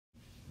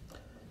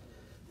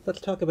Let's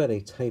talk about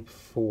a type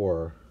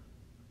 4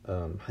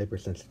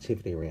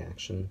 hypersensitivity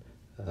reaction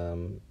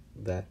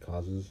that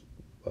causes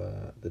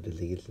the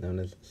disease known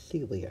as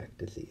celiac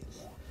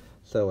disease.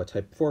 So a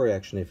type 4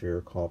 reaction, if you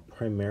recall,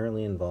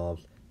 primarily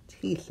involves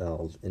T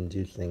cells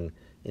inducing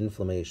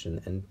inflammation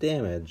and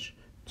damage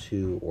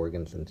to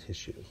organs and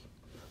tissues.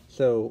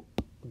 So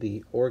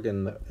the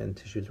organ and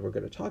tissues we're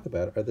going to talk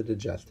about are the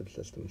digestive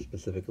system,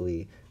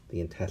 specifically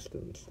the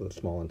intestines, the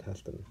small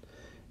intestine.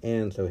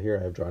 And so here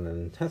I've drawn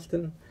an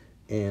intestine,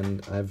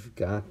 and I've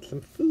got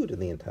some food in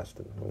the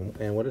intestine.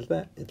 And what is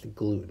that? It's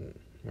gluten,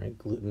 right?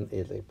 Gluten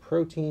is a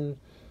protein.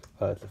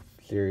 It's a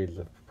series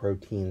of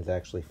proteins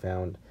actually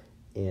found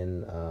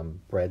in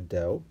bread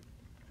dough.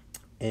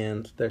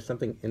 And there's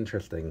something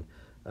interesting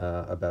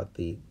about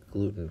the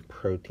gluten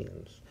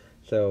proteins.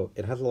 So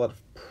it has a lot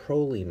of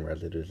proline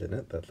residues in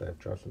it. That's I've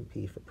drawn some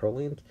P for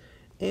prolines.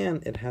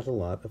 And it has a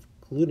lot of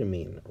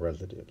glutamine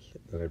residues.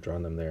 And I've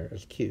drawn them there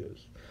as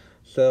Qs.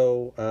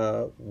 So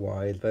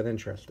why is that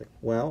interesting?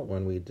 Well,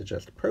 when we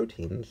digest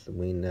proteins,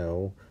 we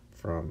know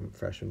from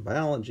freshman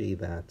biology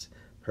that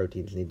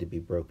proteins need to be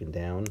broken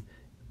down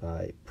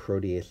by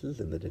proteases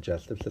in the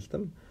digestive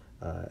system.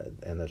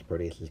 And those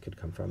proteases could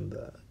come from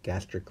the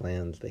gastric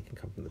glands, they can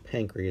come from the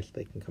pancreas,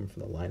 they can come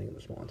from the lining of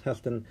the small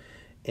intestine.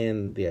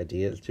 And the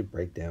idea is to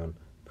break down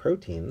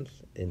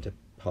proteins into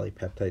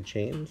polypeptide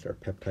chains or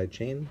peptide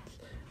chains,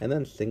 and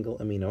then single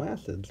amino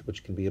acids,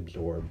 which can be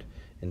absorbed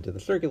into the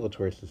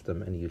circulatory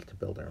system and used to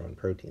build our own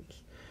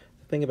proteins.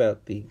 The thing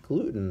about the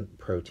gluten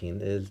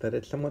protein is that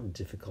it's somewhat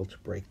difficult to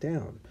break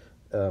down,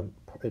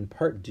 in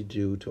part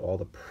due to all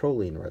the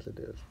proline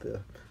residues.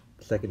 The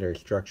secondary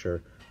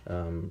structure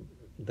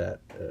that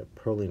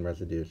proline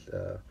residues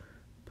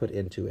put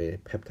into a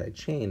peptide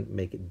chain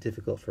make it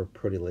difficult for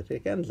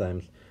proteolytic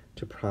enzymes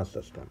to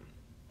process them.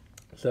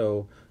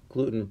 So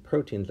gluten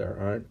proteins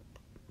aren't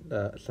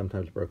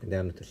sometimes broken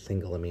down into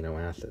single amino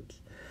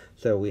acids.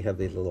 So we have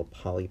these little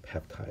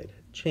polypeptide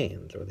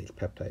chains, or these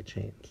peptide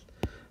chains.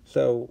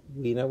 So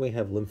we know we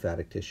have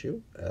lymphatic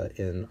tissue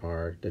in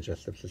our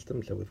digestive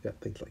system. So we've got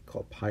things like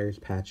called Peyer's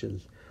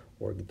patches,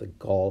 or the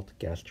GALT,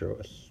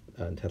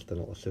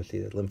 gastrointestinal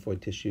associated lymphoid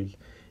tissues.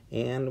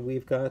 And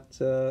we've got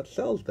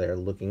cells there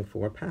looking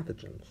for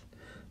pathogens.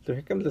 So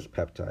here comes this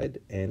peptide,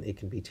 and it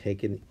can be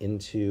taken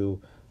into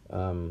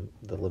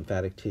the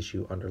lymphatic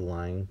tissue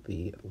underlying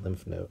the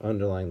lymph node,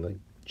 underlying the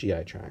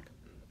GI tract.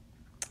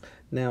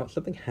 Now,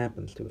 something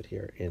happens to it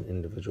here in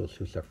individuals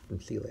who suffer from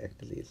celiac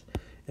disease,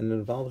 and it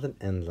involves an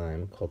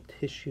enzyme called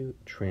tissue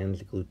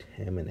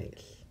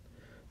transglutaminase.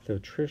 So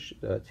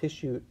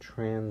tissue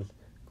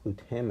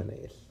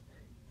transglutaminase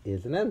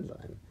is an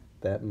enzyme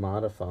that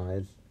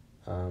modifies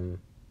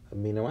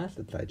amino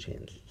acid side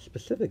chains,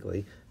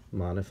 specifically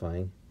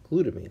modifying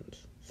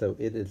glutamines. So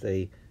it is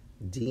a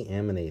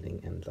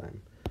deaminating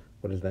enzyme.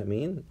 What does that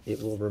mean?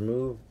 It will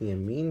remove the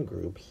amine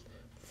groups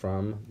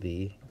from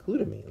the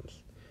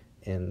glutamines.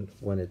 And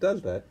when it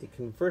does that, it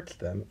converts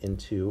them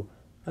into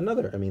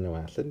another amino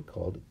acid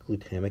called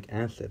glutamic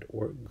acid,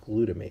 or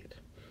glutamate.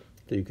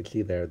 So you can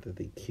see there that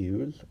the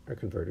Q's are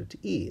converted to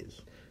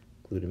E's.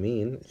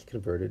 Glutamine is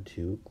converted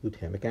to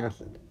glutamic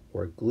acid,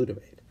 or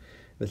glutamate.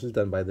 This is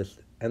done by this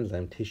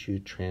enzyme, tissue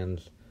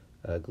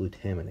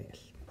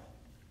transglutaminase.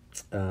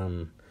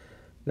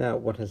 Now,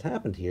 what has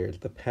happened here is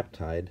the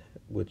peptide,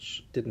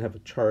 which didn't have a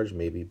charge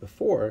maybe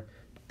before,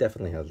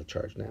 definitely has a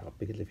charge now,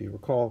 because if you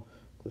recall,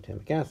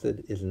 glutamic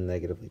acid is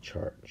negatively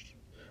charged.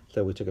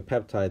 So we took a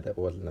peptide that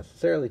wasn't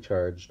necessarily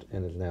charged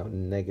and is now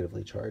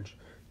negatively charged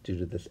due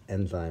to this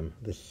enzyme,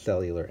 this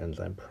cellular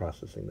enzyme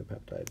processing the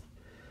peptide.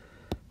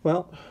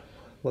 Well,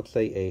 let's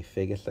say a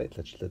phagocyte,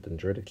 such as a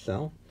dendritic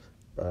cell,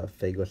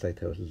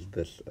 phagocytoses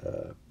this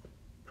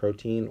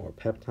protein or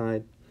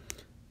peptide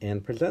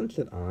and presents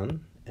it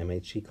on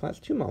MHC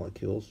class II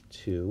molecules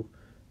to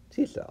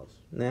T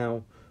cells.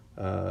 Now,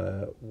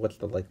 what's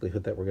the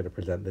likelihood that we're going to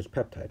present this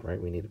peptide,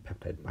 right? We need a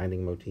peptide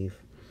binding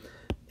motif.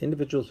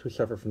 Individuals who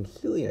suffer from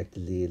celiac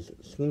disease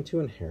seem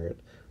to inherit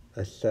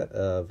a set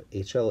of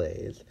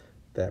HLAs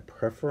that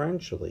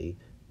preferentially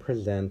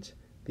present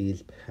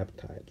these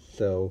peptides.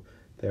 So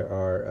there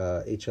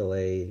are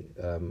HLA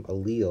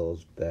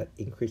alleles that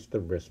increase the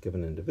risk of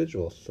an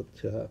individual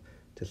to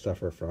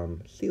suffer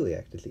from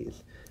celiac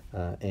disease.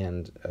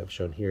 And I've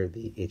shown here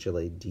the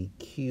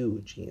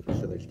HLA-DQ gene.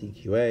 So there's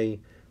DQA,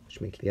 which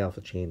makes the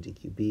alpha chain,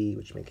 DQB,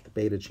 which makes the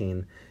beta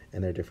chain,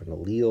 and there are different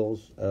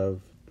alleles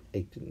of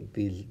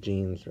these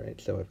genes, right?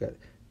 So I've got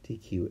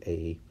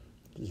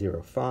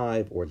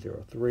DQA05 or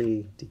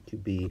 03,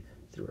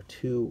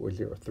 DQB02 or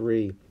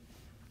 03,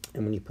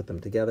 and when you put them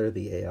together,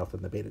 the A alpha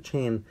and the beta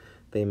chain,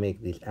 they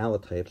make these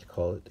allotypes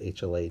called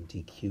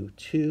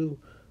HLA-DQ2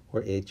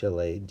 or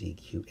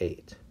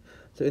HLA-DQ8.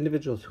 So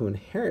individuals who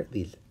inherit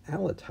these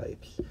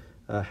allotypes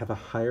have a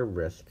higher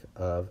risk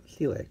of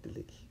celiac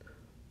disease.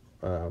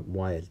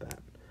 Why is that?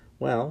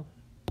 Well,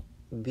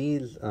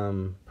 these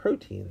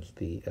proteins,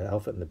 the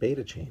alpha and the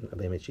beta chain of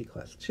MHC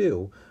class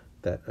II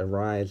that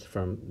arise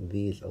from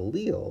these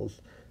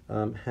alleles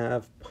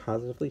have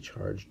positively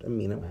charged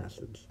amino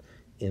acids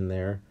in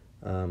their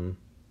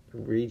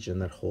region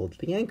that holds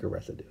the anchor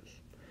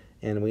residues.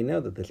 And we know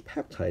that this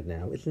peptide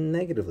now is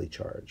negatively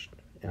charged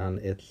on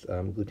its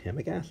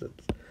glutamic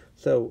acids.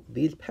 So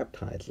these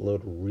peptides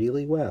load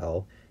really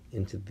well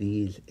into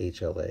these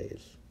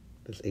HLAs,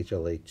 this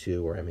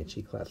HLA2 or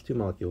MHC class 2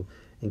 molecule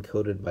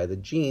encoded by the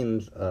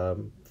genes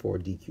for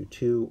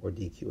DQ2 or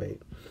DQ8.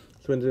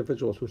 So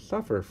individuals who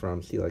suffer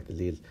from celiac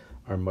disease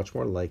are much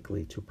more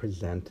likely to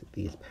present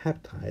these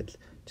peptides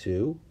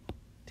to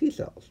T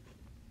cells.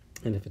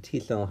 And if a T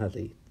cell has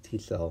a T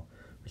cell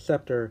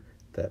receptor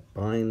that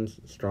binds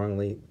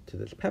strongly to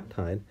this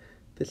peptide,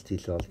 this T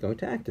cell is going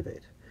to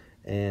activate.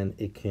 And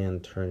it can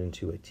turn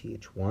into a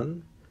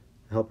Th1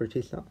 helper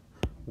T cell,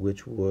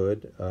 which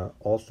would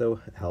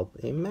also help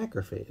a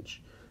macrophage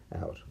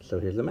out. So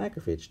here's a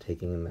macrophage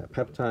taking in that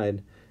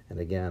peptide, and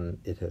again,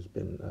 it has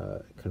been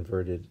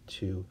converted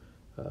to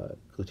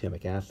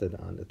glutamic acid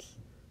on its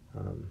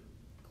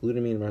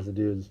glutamine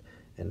residues,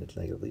 and it's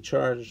negatively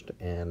charged,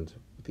 and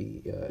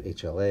the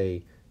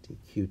HLA,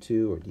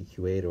 DQ2 or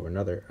DQ8 or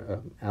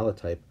another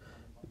allotype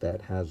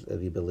that has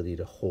the ability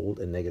to hold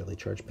a negatively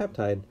charged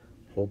peptide,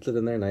 holds it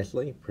in there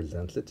nicely,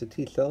 presents it to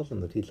T cells,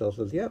 and the T cell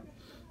says, yep,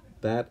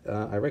 that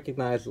I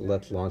recognize,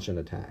 let's launch an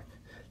attack.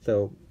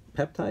 So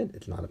peptide,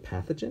 it's not a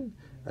pathogen.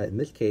 In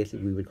this case,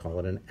 we would call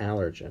it an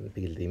allergen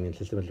because the immune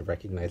system is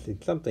recognizing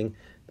something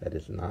that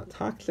is not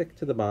toxic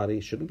to the body,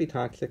 shouldn't be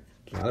toxic,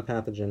 it's not a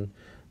pathogen,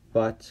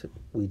 but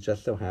we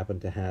just so happen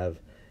to have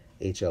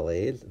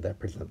HLAs that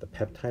present the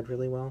peptide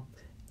really well,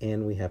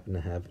 and we happen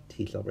to have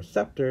T cell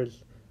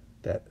receptors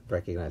that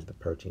recognize the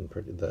protein,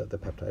 the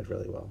peptide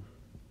really well.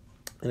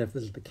 And if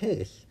this is the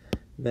case,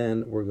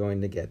 then we're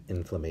going to get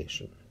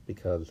inflammation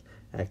because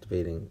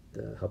activating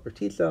the helper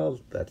T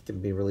cells, that's going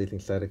to be releasing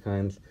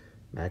cytokines.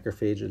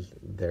 Macrophages,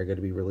 they're going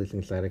to be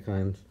releasing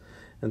cytokines.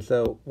 And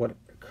so what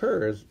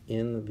occurs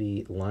in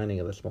the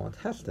lining of the small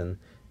intestine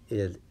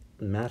is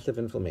massive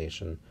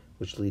inflammation,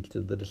 which leads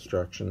to the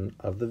destruction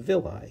of the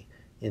villi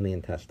in the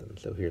intestine.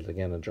 So here's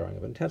again a drawing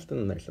of intestine,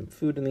 and there's some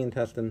food in the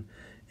intestine,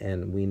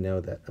 and we know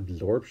that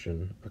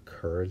absorption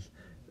occurs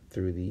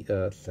through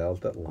the cells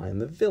that line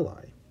the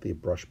villi, the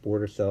brush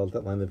border cells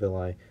that line the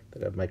villi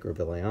that have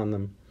microvilli on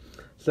them.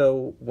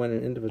 So when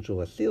an individual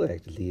has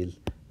celiac disease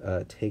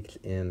takes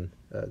in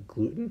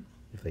gluten,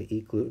 if they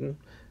eat gluten,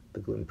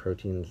 the gluten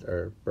proteins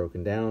are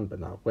broken down but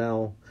not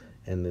well,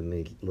 and then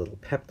these little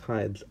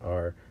peptides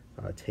are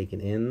taken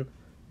in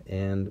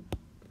and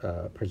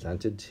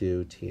presented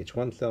to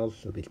Th1 cells.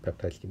 So these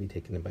peptides can be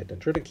taken in by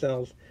dendritic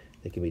cells,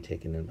 they can be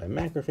taken in by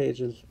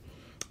macrophages,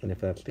 and if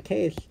that's the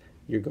case,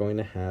 you're going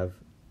to have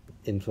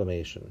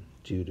inflammation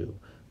due to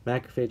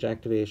macrophage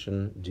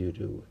activation, due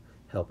to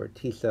helper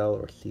T cell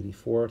or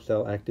CD4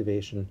 cell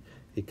activation.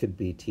 It could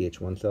be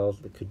Th1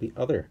 cells, it could be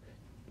other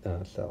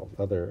cells,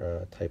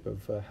 other type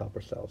of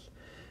helper cells.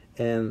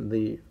 And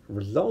the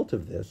result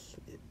of this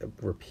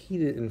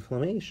repeated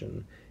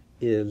inflammation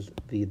is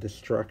the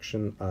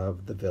destruction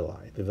of the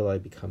villi. The villi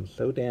become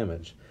so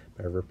damaged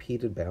by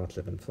repeated bouts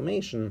of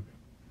inflammation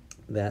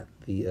that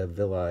the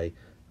villi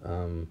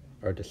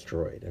are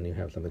destroyed, and you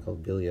have something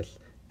called bilious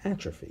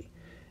atrophy.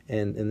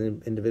 And in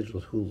the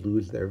individuals who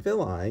lose their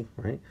villi,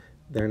 right,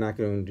 they're not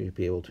going to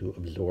be able to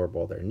absorb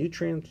all their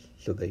nutrients,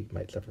 so they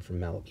might suffer from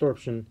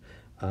malabsorption.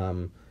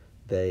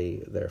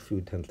 Their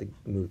food tends to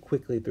move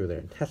quickly through their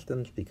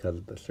intestines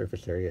because the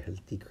surface area has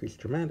decreased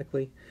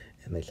dramatically,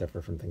 and they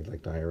suffer from things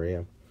like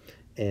diarrhea,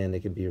 and it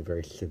can be a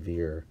very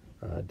severe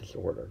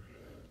disorder.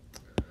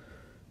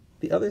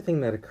 The other thing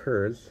that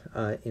occurs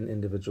in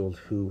individuals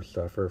who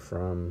suffer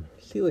from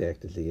celiac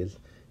disease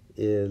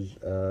is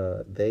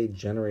they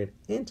generate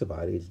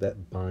antibodies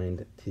that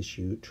bind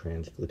tissue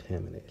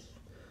transglutaminase.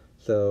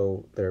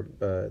 So they're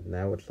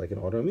now it's like an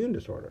autoimmune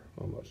disorder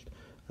almost.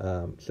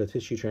 So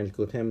tissue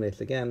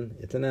transglutaminase, again,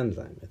 it's an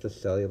enzyme. It's a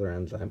cellular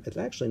enzyme. It's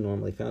actually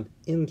normally found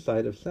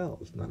inside of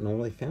cells, not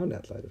normally found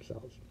outside of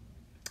cells.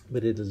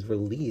 But it is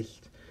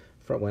released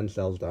from when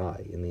cells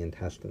die in the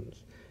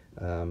intestines.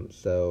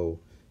 So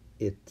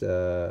it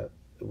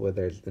where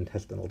there's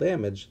intestinal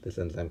damage, this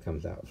enzyme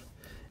comes out.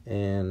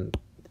 And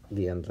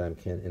the enzyme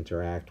can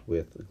interact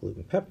with the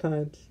gluten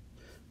peptides,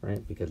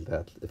 right, because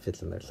it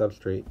fits in their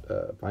substrate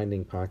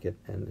binding pocket,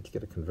 and it's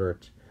going to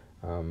convert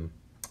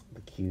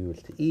the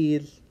Q's to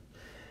E's.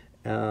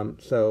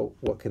 So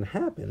what can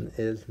happen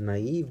is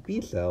naive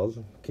B cells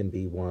can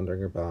be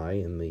wandering by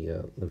in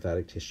the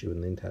lymphatic tissue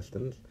in the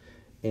intestines,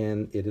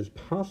 and it is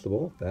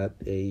possible that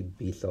a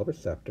B cell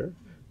receptor,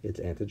 its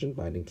antigen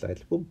binding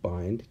sites, will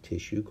bind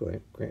tissue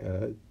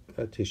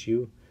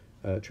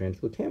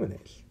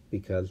transglutaminase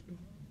because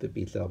the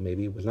B cell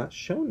maybe was not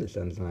shown this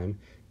enzyme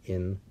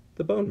in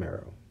the bone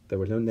marrow. There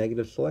was no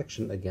negative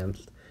selection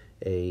against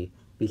a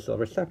B cell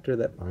receptor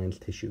that binds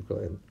tissue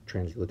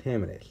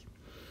transglutaminase.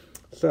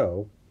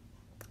 So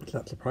it's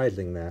not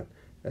surprising that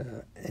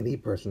any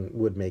person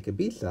would make a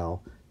B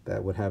cell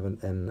that would have an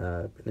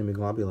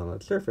immunoglobulin on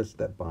its surface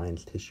that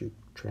binds tissue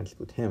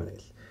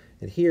transglutaminase.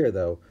 And here,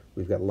 though,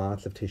 we've got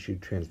lots of tissue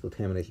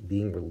transglutaminase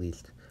being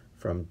released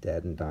from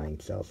dead and dying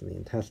cells in the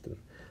intestine.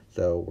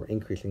 So we're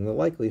increasing the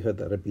likelihood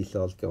that a B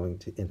cell is going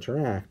to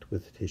interact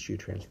with tissue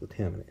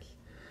transglutaminase.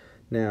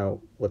 Now,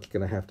 what's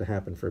going to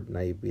happen for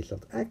naive B cell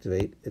to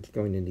activate? It's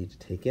going to need to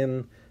take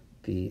in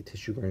the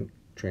tissue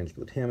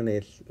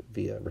transglutaminase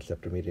via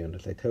receptor-mediated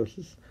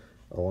endocytosis.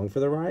 Along for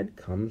the ride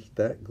comes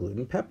that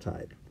gluten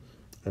peptide.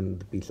 And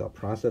the B cell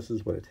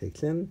processes what it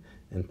takes in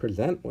and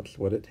present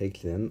what it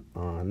takes in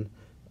on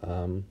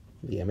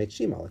the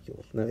MHC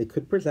molecules. Now, it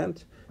could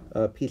present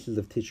pieces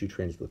of tissue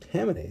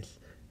transglutaminase,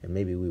 and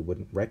maybe we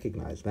wouldn't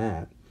recognize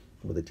that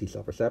with a T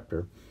cell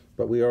receptor,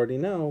 but we already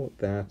know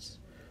that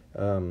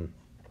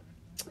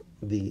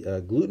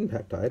the gluten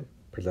peptide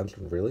presents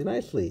really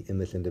nicely in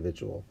this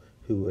individual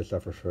who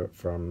suffers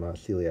from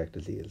celiac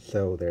disease.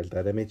 So there's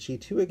that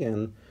MHC2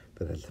 again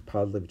that has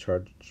positively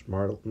charged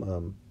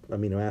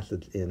amino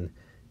acids in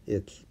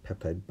its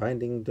peptide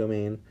binding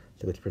domain,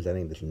 so it's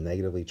presenting this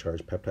negatively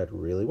charged peptide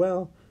really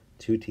well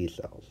to T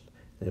cells.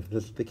 And if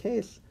this is the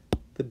case,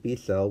 the B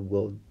cell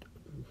will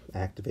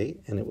activate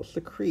and it will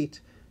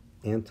secrete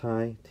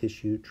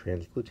anti-tissue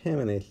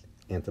transglutaminase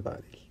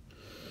antibodies.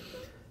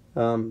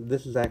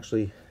 This is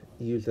actually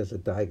used as a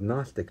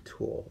diagnostic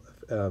tool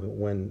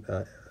when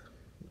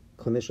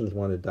clinicians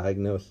want to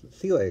diagnose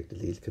celiac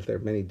disease, because there are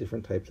many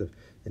different types of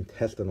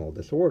intestinal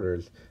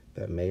disorders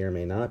that may or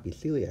may not be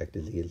celiac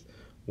disease.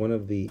 One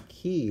of the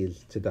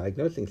keys to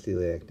diagnosing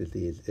celiac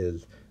disease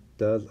is,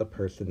 does a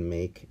person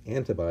make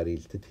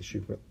antibodies to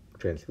tissue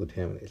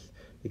transglutaminase?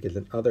 Because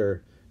in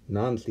other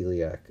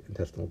non-celiac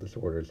intestinal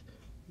disorders,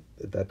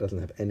 that doesn't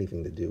have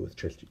anything to do with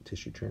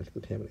tissue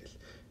transglutaminase.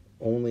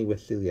 Only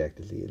with celiac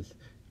disease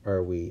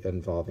are we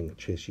involving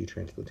tissue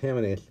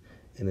transglutaminase,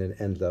 and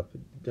it ends up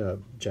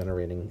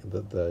generating,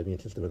 the immune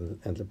system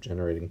ends up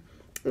generating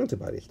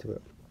antibodies to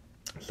it.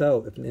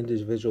 So if an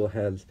individual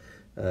has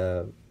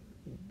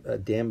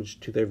damage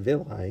to their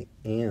villi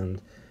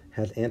and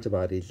has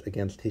antibodies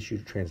against tissue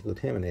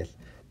transglutaminase,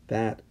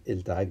 that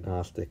is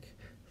diagnostic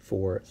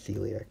for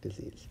celiac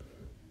disease.